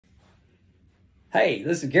Hey,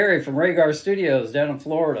 this is Gary from Rhaegar Studios down in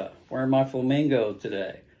Florida, wearing my flamingo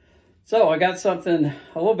today. So I got something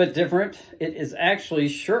a little bit different. It is actually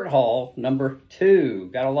shirt haul number 2.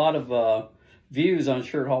 Got a lot of views on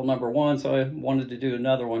shirt haul number 1, so I wanted to do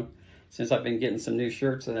another one since I've been getting some new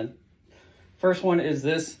shirts in. First one is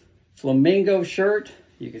this flamingo shirt.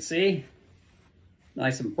 You can see,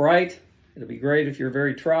 nice and bright. It'll be great if you're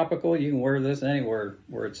very tropical. You can wear this anywhere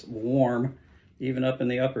where it's warm, even up in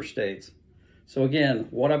the upper states. So again,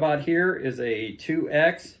 what I bought here is a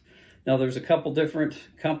 2X. Now there's a couple different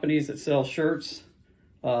companies that sell shirts,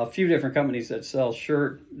 a few different companies that sell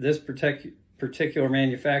shirt. This particular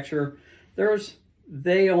manufacturer,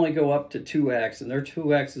 they only go up to 2X, and their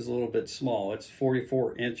 2X is a little bit small. It's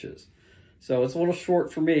 44 inches. So it's a little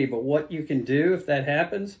short for me, but what you can do if that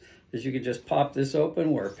happens is you can just pop this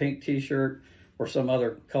open, wear a pink t-shirt or some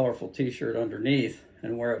other colorful t-shirt underneath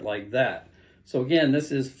and wear it like that. So again,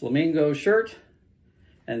 this is flamingo shirt,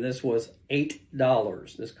 and this was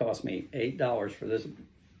 $8. This cost me $8 for this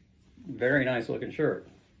very nice looking shirt.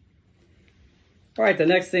 All right, the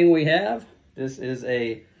next thing we have, this is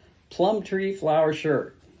a plum tree flower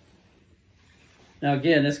shirt. Now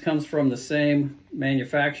again, this comes from the same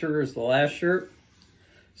manufacturer as the last shirt.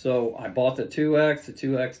 So I bought the 2X. The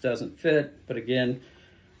 2X doesn't fit, but again,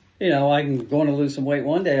 you know, I'm going to lose some weight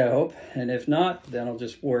one day, I hope. And if not, then I'll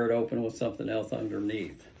just wear it open with something else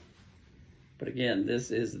underneath. But again,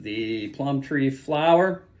 this is the plum tree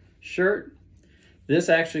flower shirt. This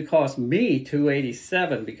actually cost me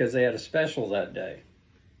 $287 because they had a special that day.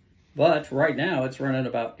 But right now it's running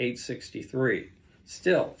about $863.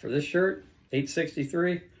 Still, for this shirt,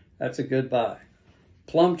 $863, that's a good buy.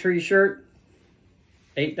 Plum tree shirt,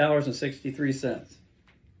 $8.63.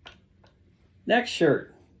 Next shirt.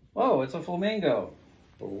 Whoa, it's a flamingo,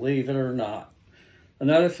 believe it or not.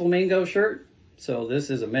 Another flamingo shirt. So this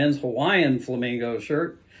is a men's Hawaiian flamingo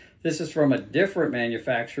shirt. This is from a different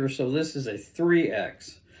manufacturer, so this is a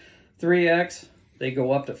 3X. 3X, they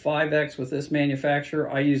go up to 5X with this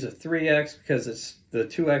manufacturer. I use a 3X because the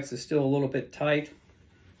 2X is still a little bit tight.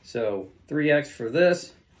 So 3X for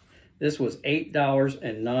this. This was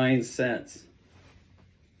 $8.09.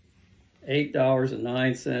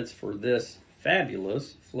 $8.09 for this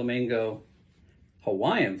fabulous flamingo,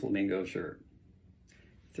 Hawaiian flamingo shirt.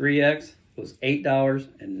 3X was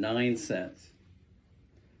 $8.09.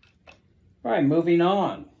 All right, moving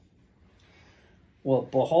on. Well,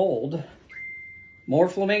 behold, more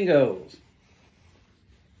flamingos.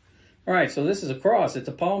 All right, so this is a cross. It's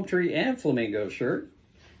a palm tree and flamingo shirt.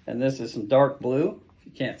 And this is some dark blue. If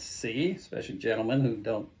you can't see, especially gentlemen who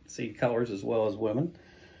don't see colors as well as women.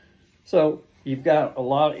 So you've got a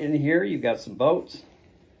lot in here. You've got some boats.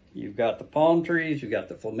 You've got the palm trees. You've got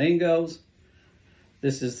the flamingos.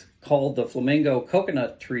 This is called the Flamingo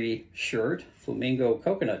Coconut Tree shirt. Flamingo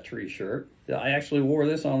Coconut Tree shirt. I actually wore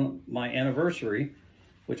this on my anniversary,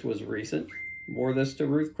 which was recent. Wore this to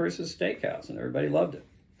Ruth Chris's Steakhouse, and everybody loved it.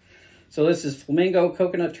 So this is Flamingo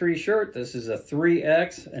Coconut Tree shirt. This is a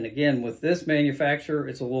 3X. And again, with this manufacturer,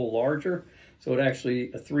 it's a little larger. So it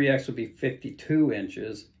actually, a 3X would be 52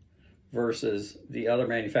 inches. Versus the other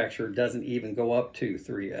manufacturer doesn't even go up to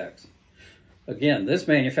 3X. Again, this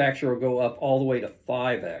manufacturer will go up all the way to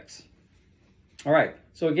 5X. All right,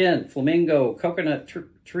 so again, Flamingo Coconut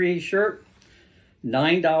Tree shirt,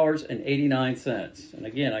 $9.89. And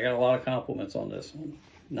again, I got a lot of compliments on this one.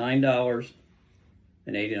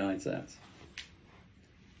 $9.89.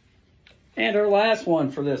 And our last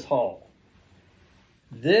one for this haul.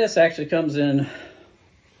 This actually comes in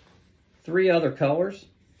 3 other colors.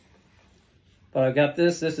 But I've got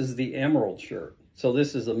this is the emerald shirt. So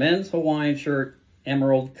this is the men's Hawaiian shirt,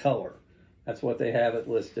 emerald color. That's what they have it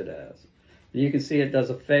listed as. You can see it does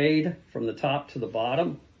a fade from the top to the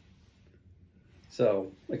bottom.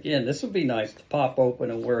 So again, this would be nice to pop open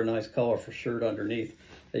and wear a nice colorful shirt underneath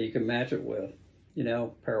that you can match it with. You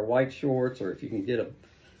know, a pair of white shorts, or if you can get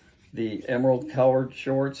the emerald colored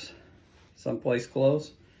shorts someplace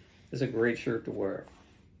close, it's a great shirt to wear.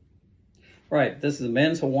 Right, this is a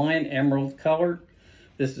men's Hawaiian emerald colored.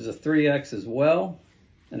 This is a 3X as well.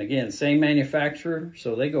 And again, same manufacturer,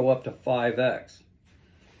 so they go up to 5X.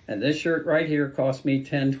 And this shirt right here cost me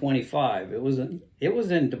 $10.25. It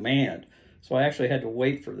was in demand, so I actually had to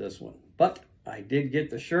wait for this one. But I did get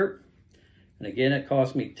the shirt. And again, it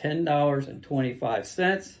cost me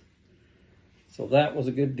 $10.25. So that was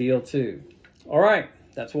a good deal too. All right,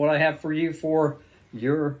 that's what I have for you for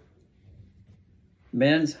your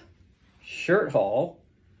men's shirt haul.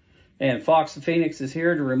 And Fox the Phoenix is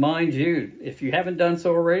here to remind you, if you haven't done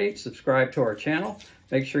so already, subscribe to our channel.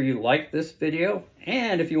 Make sure you like this video.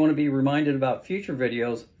 And if you want to be reminded about future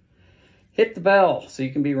videos, hit the bell so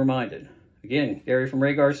you can be reminded. Again, Gary from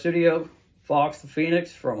Rhaegar Studio, Fox the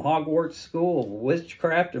Phoenix from Hogwarts School of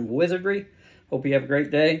Witchcraft and Wizardry. Hope you have a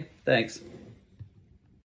great day. Thanks.